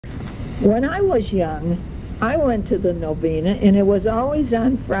When I was young, I went to the novena, and it was always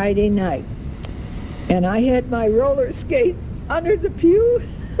on Friday night. And I had my roller skates under the pew,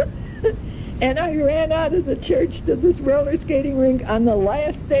 and I ran out of the church to this roller skating rink on the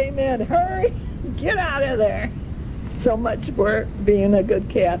last amen. Hurry, get out of there. So much for being a good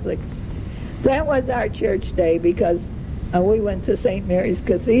Catholic. That was our church day, because we went to St. Mary's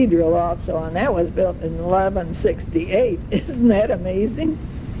Cathedral also, and that was built in 1168. Isn't that amazing?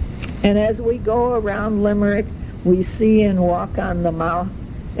 And as we go around Limerick, we see and walk on the mouth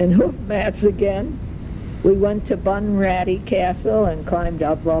and hoof mats again. We went to Bunratty Castle and climbed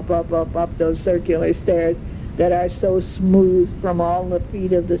up those circular stairs that are so smooth from all the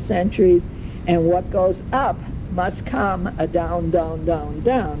feet of the centuries. And what goes up must come a down, down, down,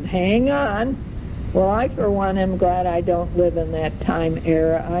 down. Hang on. Well, I, for one, am glad I don't live in that time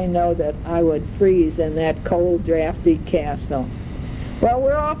era. I know that I would freeze in that cold, drafty castle. Well,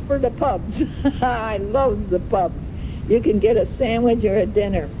 we're off for the pubs. I love the pubs. You can get a sandwich or a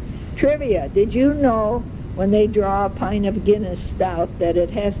dinner. Trivia, did you know when they draw a pint of Guinness stout that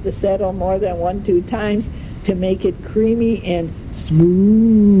it has to settle more than 1-2 times to make it creamy and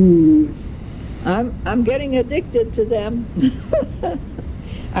smooth? I'm getting addicted to them.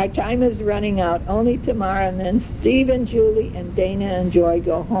 Our time is running out. Only tomorrow, and then Steve and Julie and Dana and Joy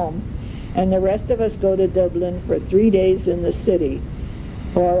go home. And the rest of us go to Dublin for 3 days in the city.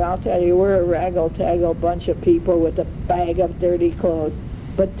 Or I'll tell you, we're a raggle-taggle bunch of people with a bag of dirty clothes.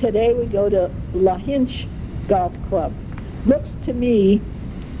 But today we go to Lahinch Golf Club. Looks to me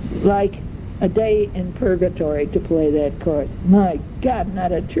like a day in purgatory to play that course. My God,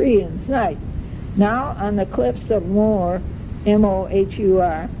 not a tree in sight. Now on the cliffs of Moher,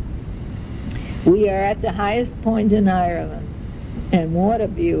 M-O-H-U-R, we are at the highest point in Ireland. And what a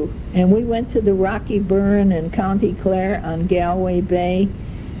view. And we went to the Rocky Burn in County Clare on Galway Bay,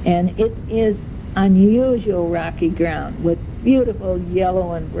 and it is unusual rocky ground with beautiful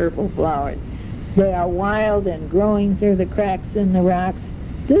yellow and purple flowers. They are wild and growing through the cracks in the rocks.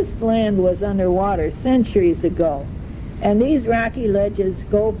 This land was underwater centuries ago, and these rocky ledges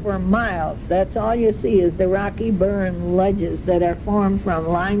go for miles. That's all you see is the Rocky Burn ledges that are formed from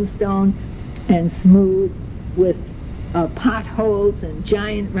limestone and smooth with potholes and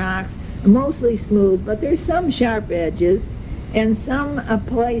giant rocks, mostly smooth, but there's some sharp edges, and some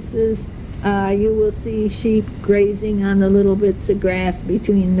places you will see sheep grazing on the little bits of grass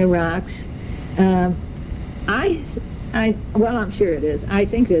between the rocks. Well, I'm sure it is. I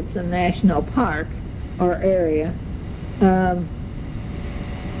think it's a national park or area.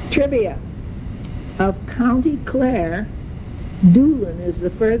 Trivia. Of County Clare, Doolin is the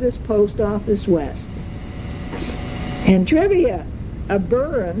furthest post office west. And trivia, a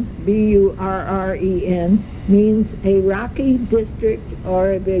burren, B-U-R-R-E-N, means a rocky district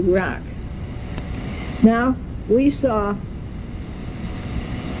or a big rock. Now, we saw,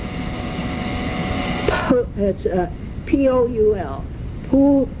 it's P-O-U-L,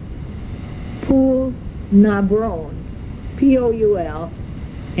 Pool Nabrone, P-O-U-L-N-A-B-R-O-N-E,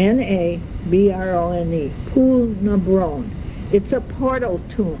 Pool Nabrone. It's a portal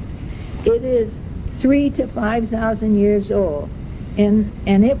tomb. It is 3,000 to 5,000 years old, and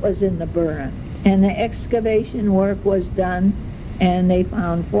it was in the Burren. And the excavation work was done, and they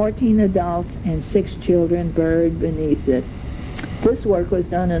found 14 adults and 6 children buried beneath it. This work was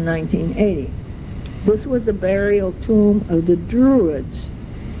done in 1980. This was the burial tomb of the Druids,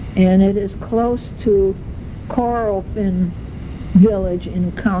 and it is close to Corofin village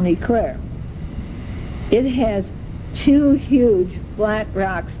in County Clare. It has 2 huge flat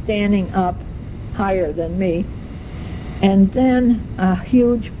rocks standing up higher than me, and then a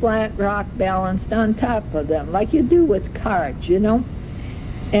huge flat rock balanced on top of them, like you do with cards, you know.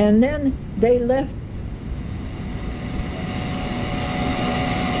 And then they left.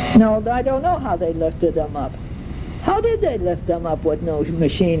 No, I don't know how they lifted them up. How did they lift them up with no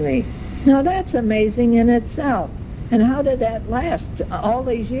machinery? Now that's amazing in itself. And how did that last all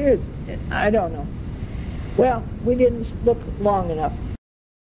these years? I don't know. Well, we didn't look long enough.